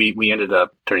 So we ended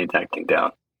up turning that thing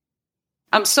down.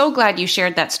 I'm so glad you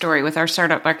shared that story with our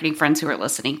startup marketing friends who are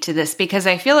listening to this, because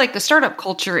I feel like the startup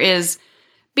culture is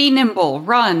be nimble,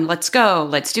 run, let's go,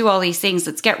 let's do all these things,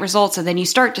 let's get results. And then you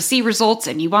start to see results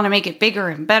and you want to make it bigger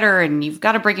and better, and you've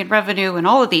got to bring in revenue and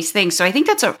all of these things. So I think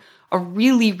that's a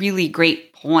really, really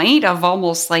great point of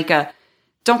almost like a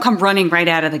don't come running right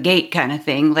out of the gate kind of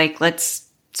thing. Like, let's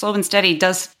slow and steady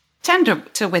does tend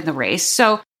to win the race.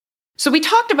 So we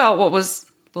talked about what was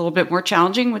a little bit more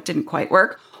challenging, what didn't quite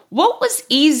work. What was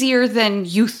easier than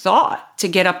you thought to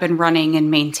get up and running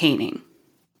and maintaining?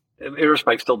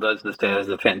 Aerospike still does this day as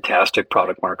a fantastic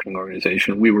product marketing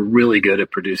organization. We were really good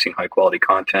at producing high quality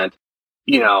content.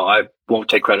 I won't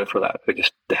take credit for that. I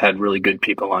just had really good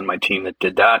people on my team that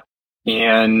did that.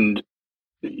 And,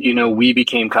 we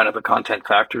became kind of a content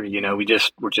factory.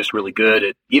 We're just really good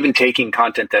at even taking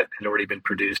content that had already been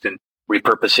produced and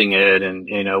repurposing it. And,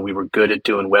 we were good at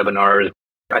doing webinars.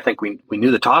 I think we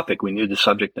knew the topic, we knew the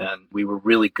subject, and we were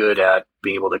really good at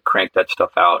being able to crank that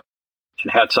stuff out.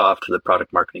 And hats off to the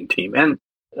product marketing team and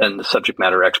the subject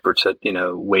matter experts that,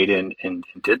 weighed in and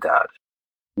did that.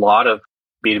 A lot of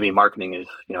B2B marketing is,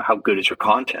 how good is your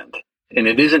content? And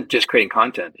it isn't just creating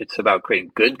content. It's about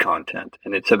creating good content.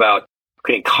 And it's about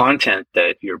creating content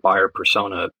that your buyer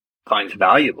persona finds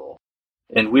valuable.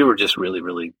 And we were just really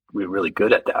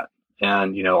good at that.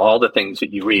 And, all the things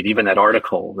that you read, even that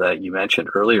article that you mentioned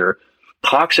earlier,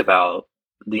 talks about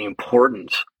the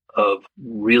importance of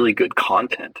really good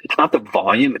content. It's not the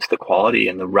volume, it's the quality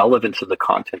and the relevance of the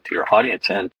content to your audience.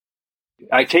 And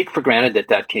I take for granted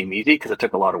that came easy, because it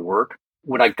took a lot of work.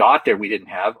 When I got there, we didn't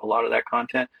have a lot of that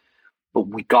content, but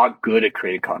we got good at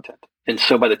creating content. And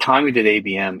so by the time we did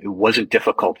ABM, it wasn't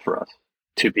difficult for us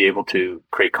to be able to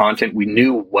create content. We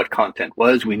knew what content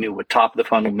was. We knew what top of the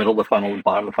funnel, middle of the funnel, and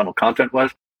bottom of the funnel content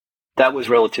was. That was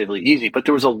relatively easy, but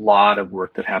there was a lot of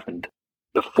work that happened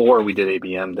before we did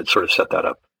ABM that sort of set that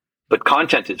up. But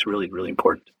content is really, really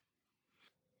important.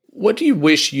 What do you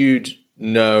wish you'd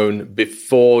known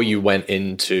before you went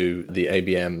into the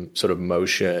ABM sort of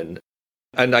motion?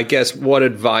 And I guess what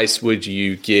advice would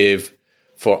you give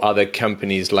for other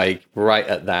companies, like right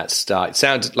at that start? It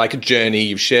sounds like a journey.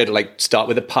 You've shared, like, start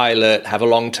with a pilot, have a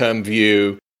long-term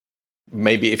view.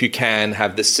 Maybe if you can,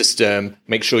 have the system,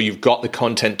 make sure you've got the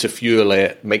content to fuel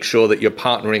it, make sure that you're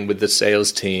partnering with the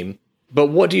sales team. But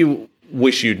what do you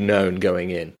wish you'd known going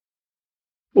in?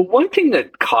 Well, one thing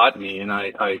that caught me, and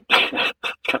I kind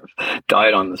of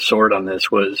died on the sword on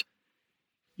this, was,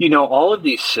 all of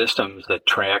these systems that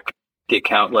track the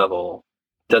account level,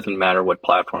 doesn't matter what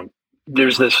platform,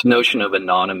 there's this notion of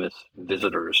anonymous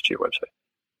visitors to your website.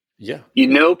 Yeah.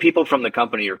 People from the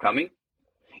company are coming.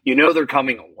 They're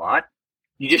coming a lot.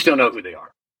 You just don't know who they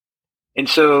are. And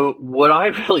so what I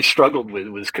really struggled with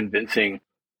was convincing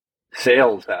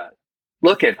sales that,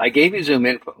 look, I gave you Zoom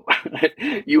info.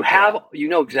 You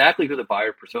know exactly who the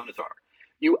buyer personas are.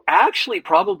 You actually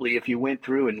probably, if you went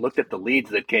through and looked at the leads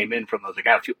that came in from those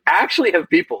accounts, you actually have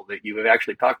people that you have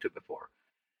actually talked to before.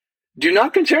 Do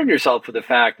not concern yourself with the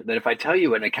fact that if I tell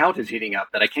you an account is heating up,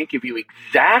 that I can't give you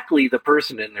exactly the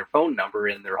person and their phone number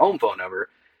and their home phone number.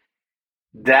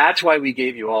 That's why we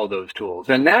gave you all those tools.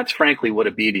 And that's frankly what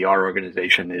a BDR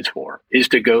organization is for, is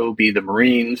to go be the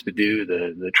Marines, to do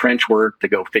the trench work, to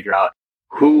go figure out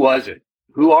who was it?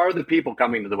 Who are the people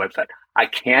coming to the website? I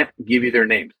can't give you their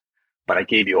names, but I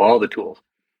gave you all the tools.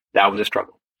 That was a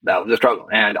struggle.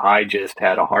 And I just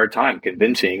had a hard time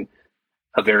convincing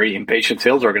a very impatient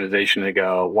sales organization to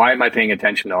go, why am I paying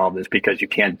attention to all this? Because you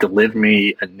can't deliver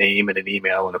me a name and an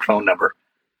email and a phone number.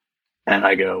 And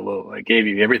I go, well, I gave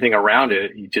you everything around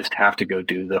it. You just have to go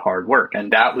do the hard work.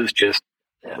 And that was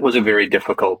a very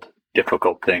difficult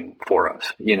thing for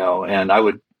us, and I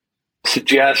would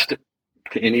suggest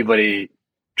to anybody,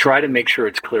 try to make sure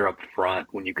it's clear up front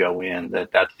when you go in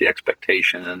that that's the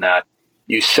expectation, and that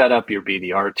you set up your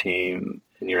BDR team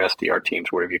and your SDR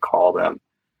teams, whatever you call them,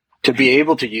 to be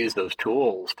able to use those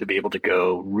tools, to be able to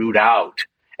go root out.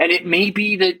 And it may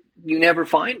be that you never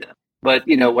find them. But,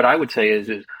 what I would say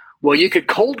is, well, you could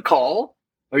cold call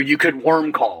or you could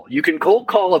warm call. You can cold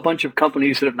call a bunch of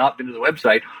companies that have not been to the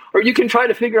website, or you can try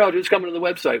to figure out who's coming to the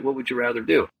website. What would you rather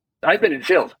do? I've been in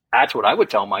sales. That's what I would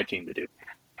tell my team to do.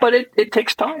 But it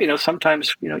takes time.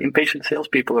 Sometimes, impatient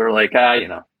salespeople are like,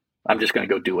 I'm just going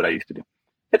to go do what I used to do.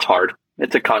 It's hard.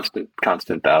 It's a constant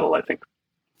battle, I think.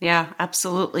 Yeah,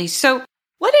 absolutely. So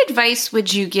what advice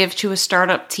would you give to a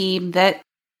startup team that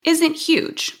isn't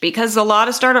huge? Because a lot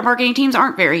of startup marketing teams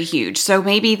aren't very huge. So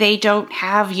maybe they don't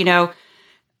have, a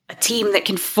team that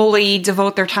can fully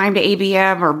devote their time to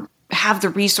ABM, or have the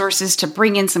resources to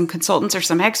bring in some consultants or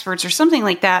some experts or something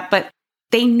like that. But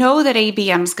they know that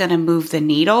ABM is going to move the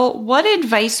needle. What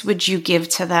advice would you give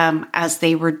to them as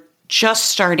they were just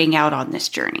starting out on this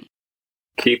journey?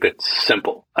 Keep it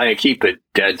simple. Keep it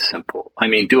dead simple.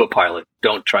 Do a pilot.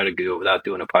 Don't try to do it without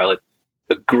doing a pilot.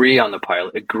 Agree on the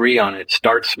pilot. Agree on it.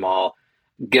 Start small.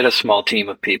 Get a small team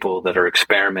of people that are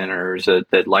experimenters,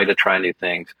 that like to try new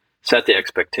things. Set the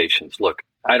expectations. Look,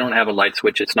 I don't have a light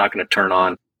switch. It's not going to turn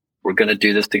on. We're going to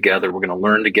do this together. We're going to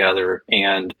learn together,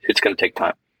 and it's going to take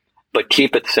time. But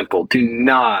keep it simple. Do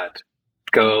not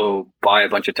go buy a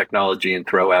bunch of technology and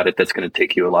throw at it. That's going to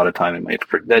take you a lot of time and money.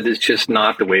 That is just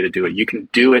not the way to do it. You can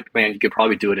do it, man. You could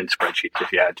probably do it in spreadsheets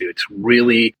if you had to. It's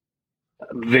really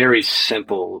very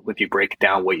simple if you break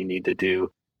down what you need to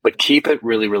do. But keep it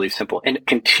really, really simple, and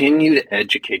continue to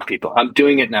educate people. I'm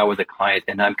doing it now with a client,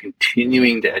 and I'm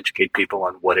continuing to educate people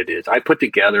on what it is. I put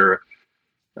together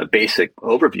a basic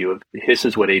overview of, this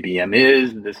is what ABM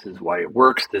is. This is why it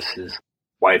works. This is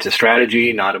why it's a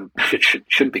strategy, it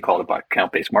shouldn't be called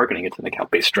account-based marketing. It's an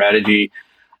account-based strategy.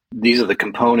 These are the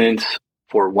components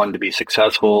for one to be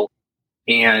successful.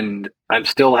 And I'm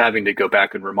still having to go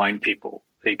back and remind people,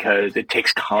 because it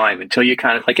takes time until you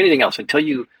kind of, like anything else, until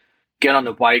you get on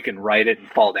the bike and ride it and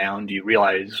fall down, do you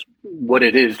realize what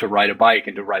it is to ride a bike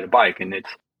and to ride a bike. And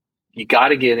you got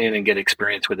to get in and get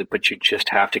experience with it, but you just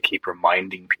have to keep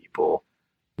reminding people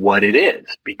what it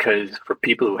is, because for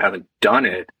people who haven't done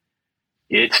it,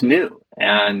 it's new.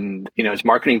 And, as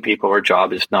marketing people, our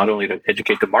job is not only to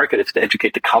educate the market, it's to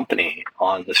educate the company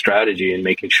on the strategy and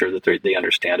making sure that they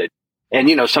understand it. And,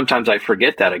 sometimes I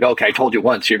forget that. I go, okay, I told you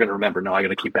once, you're going to remember. No, I got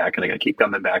to keep back, and I got to keep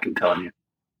coming back and telling you.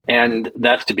 And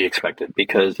that's to be expected,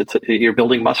 because you're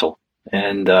building muscle,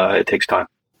 and it takes time.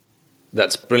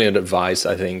 That's brilliant advice,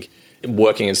 I think.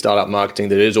 Working in startup marketing,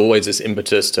 there is always this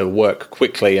impetus to work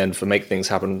quickly and for make things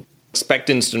happen. Expect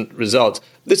instant results.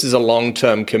 This is a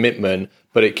long-term commitment,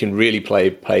 but it can really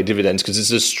pay dividends because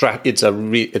it's a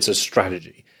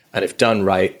strategy. And if done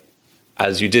right,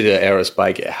 as you did at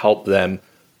Aerospike, it helped them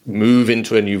move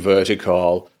into a new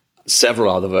vertical,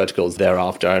 several other verticals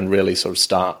thereafter, and really sort of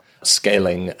start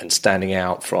scaling and standing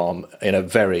out from in a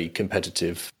very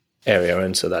competitive area.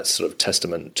 And so that's sort of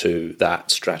testament to that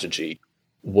strategy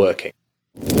working.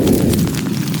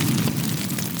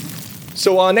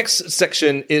 So our next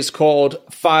section is called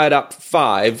Fired Up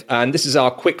 5, and this is our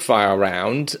quick fire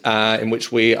round in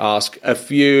which we ask a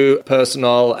few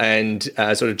personal and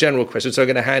sort of general questions. So I'm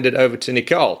going to hand it over to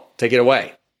Nicole. Take it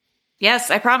away.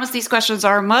 Yes, I promise these questions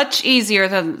are much easier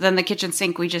than the kitchen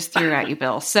sink we just threw at you,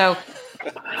 Bill. So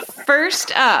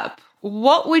first up,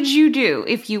 what would you do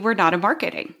if you were not in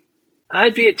marketing?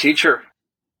 I'd be a teacher.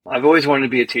 I've always wanted to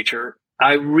be a teacher.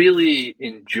 I really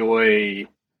enjoy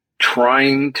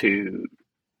trying to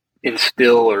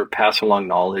instill or pass along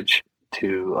knowledge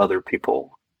to other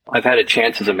people. I've had a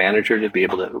chance as a manager to be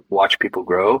able to watch people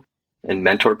grow and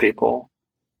mentor people.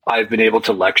 I've been able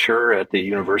to lecture at the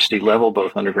university level,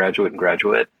 both undergraduate and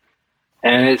graduate.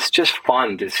 And it's just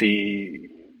fun to see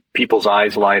people's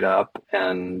eyes light up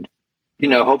and,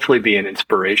 hopefully be an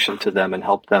inspiration to them and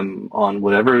help them on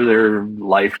whatever their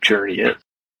life journey is.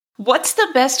 What's the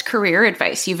best career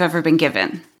advice you've ever been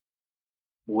given?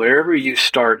 Wherever you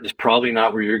start is probably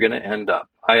not where you're going to end up.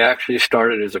 I actually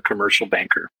started as a commercial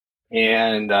banker.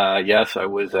 And yes, I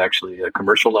was actually a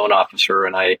commercial loan officer,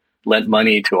 and I lent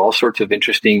money to all sorts of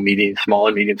interesting small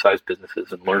and medium-sized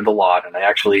businesses and learned a lot. And I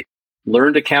actually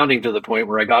learned accounting to the point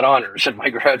where I got honors at my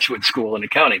graduate school in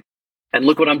accounting. And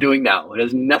look what I'm doing now. It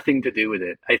has nothing to do with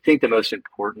it. I think the most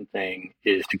important thing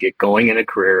is to get going in a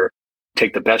career,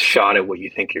 take the best shot at what you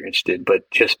think you're interested, but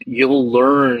just you'll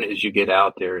learn as you get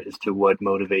out there as to what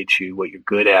motivates you, what you're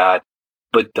good at,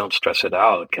 but don't stress it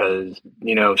out because,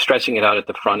 stressing it out at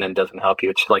the front end doesn't help you.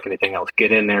 It's like anything else.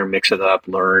 Get in there, mix it up,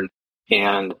 learn,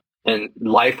 and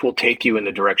life will take you in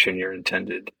the direction you're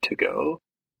intended to go.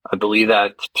 I believe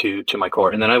that to my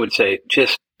core. And then I would say,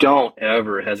 just don't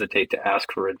ever hesitate to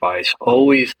ask for advice.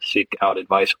 Always seek out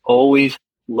advice. Always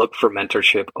look for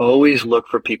mentorship. Always look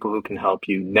for people who can help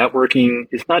you. Networking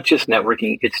is not just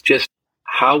networking. It's just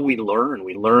how we learn.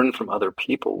 We learn from other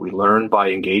people. We learn by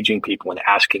engaging people and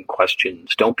asking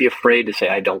questions. Don't be afraid to say,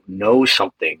 I don't know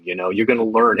something. You're going to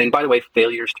learn. And by the way,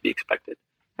 failure is to be expected.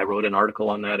 I wrote an article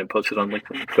on that and posted on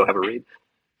LinkedIn. Go have a read.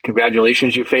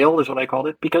 Congratulations, you failed is what I called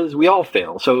it, because we all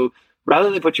fail. So rather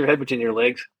than put your head between your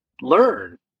legs,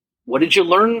 learn. What did you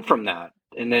learn from that?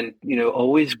 And then,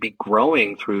 always be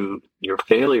growing through your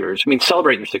failures.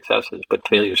 Celebrate your successes, but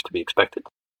failures to be expected.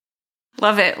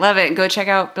 Love it. Love it. Go check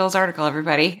out Bill's article,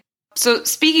 everybody. So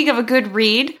speaking of a good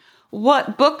read,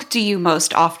 what book do you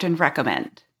most often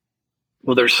recommend?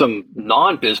 Well, there's some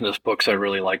non-business books I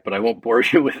really like, but I won't bore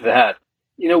you with that.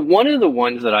 One of the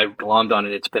ones that I've glommed on,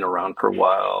 and it's been around for a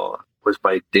while, was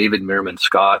by David Meerman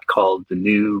Scott, called The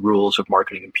New Rules of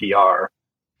Marketing and PR.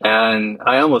 And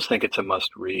I almost think it's a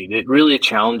must read. It really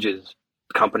challenges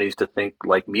companies to think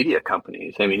like media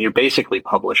companies. You're basically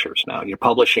publishers now. You're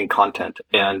publishing content,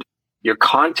 and your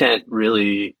content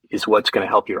really is what's going to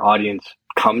help your audience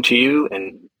come to you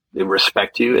and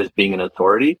respect you as being an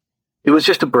authority. It was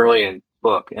just a brilliant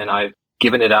book, and I've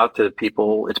given it out to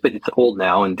people. It's old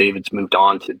now, and David's moved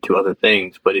on to other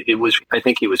things, but I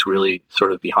think he was really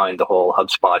sort of behind the whole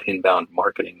HubSpot inbound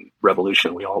marketing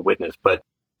revolution we all witnessed. But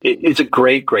it's a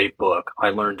great, great book. I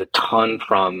learned a ton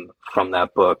from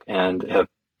that book and have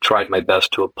tried my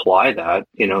best to apply that,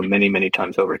 many, many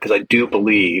times over, because I do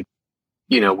believe,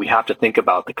 we have to think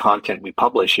about the content we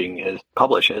publish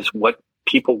as what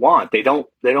people want. They don't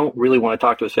really want to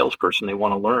talk to a salesperson. They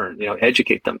want to learn,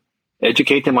 educate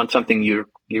them on something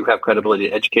you have credibility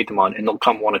to educate them on, and they'll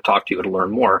come want to talk to you to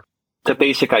learn more. It's a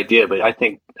basic idea, but I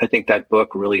think that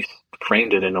book really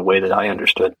framed it in a way that I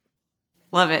understood.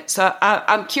 Love it. So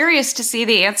I'm curious to see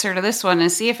the answer to this one and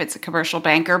see if it's a commercial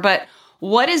banker, but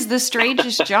what is the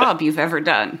strangest job you've ever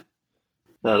done?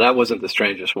 No, that wasn't the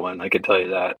strangest one. I can tell you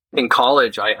that. In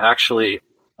college,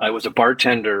 I was a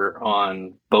bartender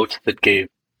on boats that gave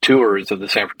tours of the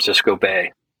San Francisco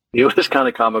Bay. It was kind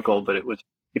of comical, but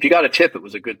if you got a tip, it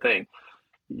was a good thing.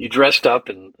 You dressed up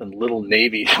in little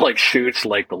Navy suits,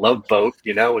 like the Love Boat,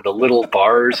 with the little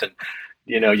bars, and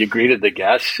you greeted the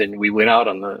guests, and we went out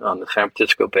on the San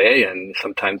Francisco Bay, and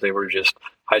sometimes they were just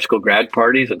high school grad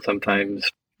parties, and sometimes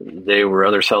they were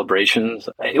other celebrations.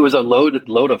 It was a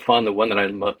load of fun. The one that I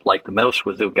liked the most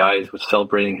was the guy who was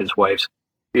celebrating his wife's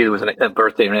it was a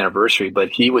birthday or an anniversary, but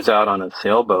he was out on a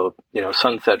sailboat,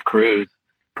 sunset cruise,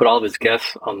 put all of his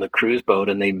guests on the cruise boat,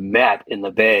 and they met in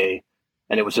the bay.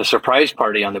 And it was a surprise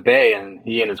party on the bay, and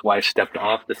he and his wife stepped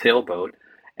off the sailboat,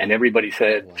 and everybody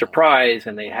said, surprise,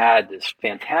 and they had this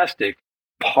fantastic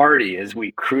party as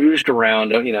we cruised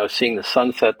around, seeing the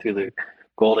sunset through the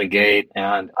Golden Gate.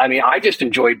 And I mean, I just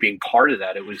enjoyed being part of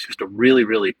that. It was just a really,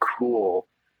 really cool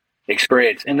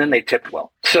experience. And then they tipped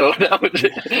well. So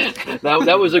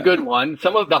that was a good one.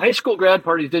 Some of the high school grad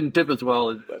parties didn't tip as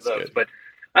well as those, but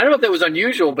I don't know if that was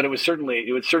unusual, but it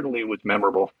certainly was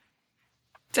memorable.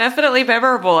 Definitely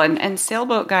memorable, and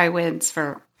Sailboat Guy wins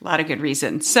for a lot of good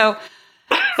reasons. So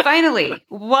finally,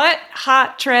 what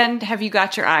hot trend have you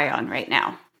got your eye on right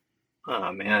now?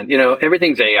 Oh, man.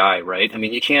 Everything's AI, right? I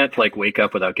mean, you can't wake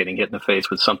up without getting hit in the face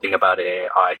with something about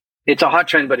AI. It's a hot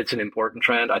trend, but it's an important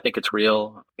trend. I think it's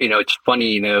real. It's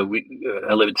funny,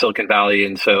 I live in Silicon Valley,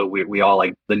 and so we all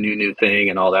like the new thing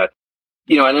and all that.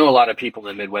 I know a lot of people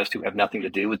in the Midwest who have nothing to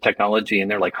do with technology,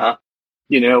 and they're like, huh?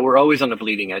 We're always on the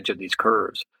bleeding edge of these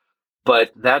curves.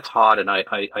 But that's hot, and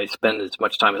I spend as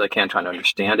much time as I can trying to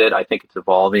understand it. I think it's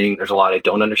evolving. There's a lot I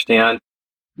don't understand.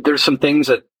 There's some things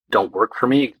that don't work for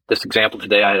me. This example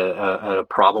today, I had a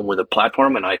problem with a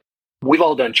platform, and we've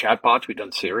all done chatbots. We've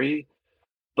done Siri.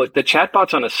 But the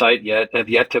chatbots on a site have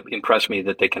yet to impress me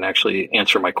that they can actually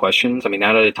answer my questions. I mean,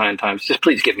 9 out of 10 times, just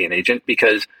please give me an agent,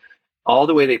 because all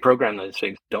the way they program those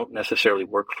things don't necessarily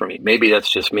work for me. Maybe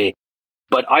that's just me.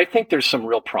 But I think there's some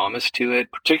real promise to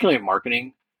it, particularly in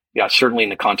marketing. Yeah, certainly in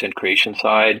the content creation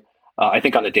side. I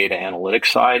think on the data analytics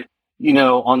side,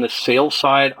 on the sales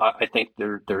side, I think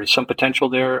there is some potential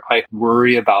there. I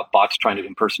worry about bots trying to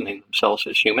impersonate themselves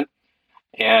as human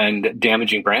and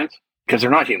damaging brands because they're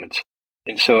not humans.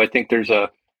 And so I think there's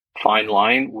a fine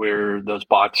line where those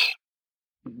bots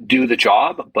do the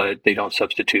job, but they don't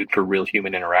substitute for real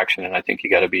human interaction. And I think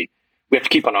we have to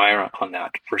keep an eye on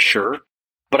that for sure.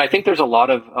 But I think there's a lot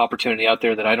of opportunity out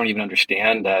there that I don't even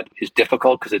understand that is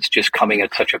difficult because it's just coming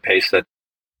at such a pace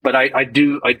but I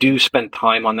do spend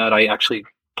time on that. I actually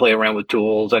play around with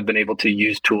tools. I've been able to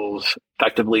use tools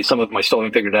effectively. Some of them I still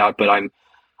haven't figured out, but I'm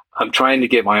trying to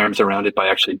get my arms around it by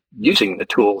actually using the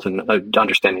tools and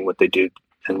understanding what they do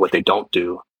and what they don't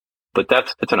do. But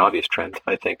that's an obvious trend,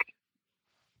 I think.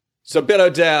 So Bill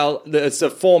Odell is a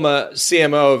former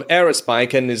CMO of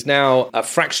Aerospike and is now a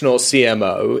fractional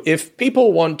CMO. If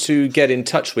people want to get in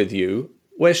touch with you,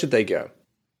 where should they go?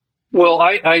 Well,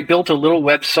 I built a little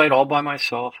website all by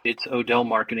myself. It's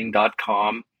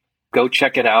odellmarketing.com. Go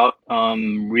check it out.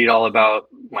 Read all about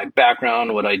my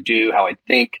background, what I do, how I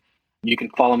think. You can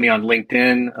follow me on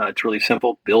LinkedIn. It's really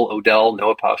simple. Bill Odell,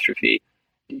 no apostrophe.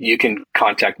 You can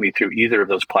contact me through either of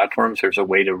those platforms. There's a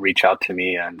way to reach out to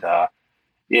me. And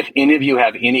if any of you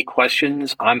have any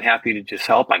questions, I'm happy to just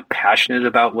help. I'm passionate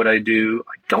about what I do.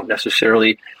 I don't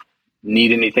necessarily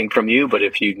need anything from you, but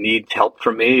if you need help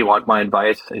from me, you want my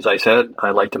advice, as I said,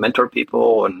 I like to mentor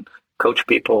people and coach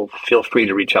people. Feel free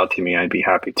to reach out to me. I'd be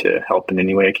happy to help in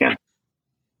any way I can.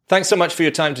 Thanks so much for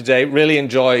your time today. Really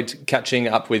enjoyed catching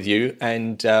up with you,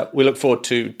 and we look forward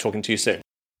to talking to you soon.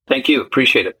 Thank you.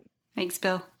 Appreciate it. Thanks,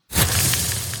 Bill.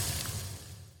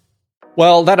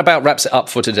 Well, that about wraps it up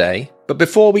for today. But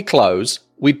before we close,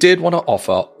 we did want to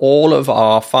offer all of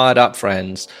our Fired Up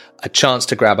friends a chance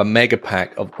to grab a mega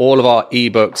pack of all of our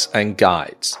ebooks and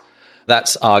guides.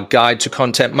 That's our guide to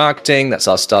content marketing. That's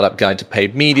our startup guide to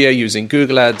paid media using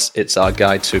Google Ads. It's our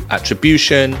guide to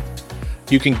attribution.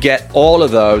 You can get all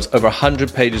of those, over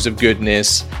 100 pages of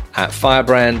goodness, at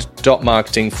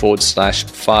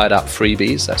firebrand.marketing/fired up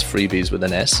freebies. That's freebies with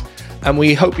an S. And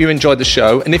we hope you enjoyed the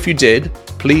show. And if you did,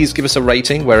 please give us a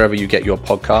rating wherever you get your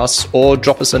podcasts, or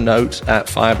drop us a note at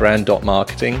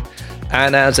firebrand.marketing.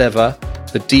 And as ever,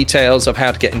 the details of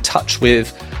how to get in touch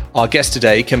with our guest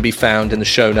today can be found in the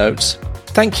show notes.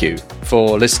 Thank you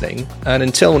for listening. And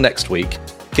until next week,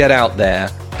 get out there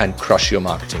and crush your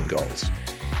marketing goals.